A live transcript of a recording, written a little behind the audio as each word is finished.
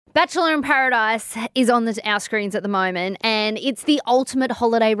Bachelor in Paradise is on our screens at the moment, and it's the ultimate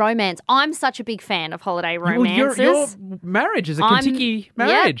holiday romance. I'm such a big fan of holiday romances. Your marriage is a Kentucky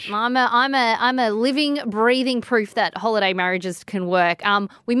marriage. Yep, I'm a living, breathing proof that holiday marriages can work.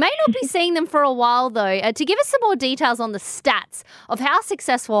 We may not be seeing them for a while, though. To give us some more details on the stats of how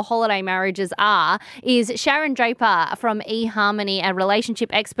successful holiday marriages are is Sharon Draper from eHarmony, a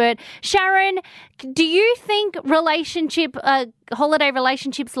relationship expert. Sharon, do you think holiday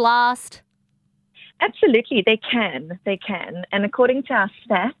relationships last? Absolutely, they can. They can. And according to our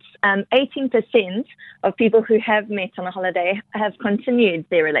stats, 18% of people who have met on a holiday have continued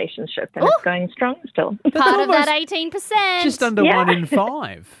their relationship, and it's going strong still. Part of that 18%. Just under 1 in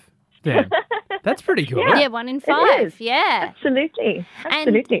 5. Then. That's pretty good. Yeah, 1 in 5. Yeah. Absolutely.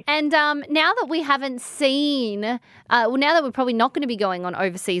 And now that we haven't seen, now that we're probably not going to be going on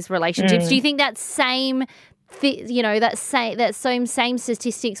overseas relationships, do you think that same same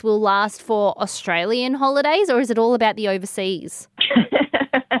statistics will last for Australian holidays, or is it all about the overseas?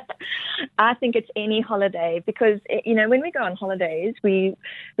 I think it's any holiday because, when we go on holidays, we're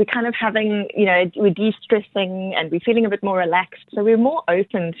kind of having, we're de-stressing and we're feeling a bit more relaxed. So we're more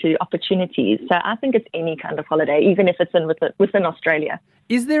open to opportunities. So I think it's any kind of holiday, even if it's within Australia.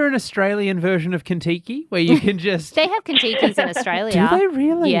 Is there an Australian version of Kentucky where you can just... They have Kentuckys in Australia. Do they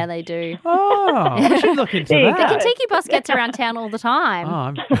really? Yeah, they do. Oh, I should look into that. The Kentucky bus gets around town all the time.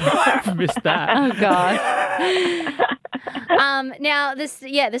 Oh, I've missed that. Oh, God. Now, the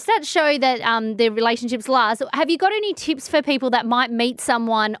stats show that their relationships last. Have you got any tips for people that might meet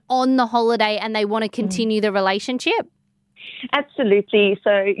someone on the holiday and they want to continue the relationship? Absolutely.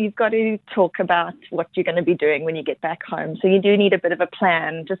 So you've got to talk about what you're going to be doing when you get back home. So you do need a bit of a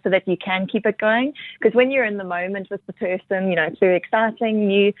plan just so that you can keep it going. Because when you're in the moment with the person, it's very exciting,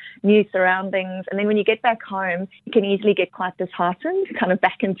 new surroundings. And then when you get back home, you can easily get quite disheartened, kind of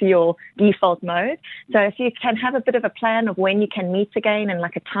back into your default mode. So if you can have a bit of a plan of when you can meet again and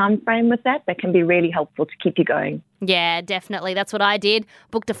like a time frame with that can be really helpful to keep you going. Yeah, definitely. That's what I did.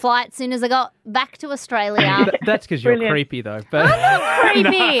 Booked a flight as soon as I got back to Australia. That's because you're creepy, though. But I'm not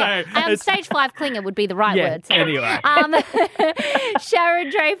creepy. No, stage 5 clinger would be the right word. Anyway.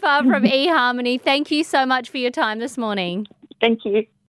 Sharon Draper from eHarmony, thank you so much for your time this morning. Thank you.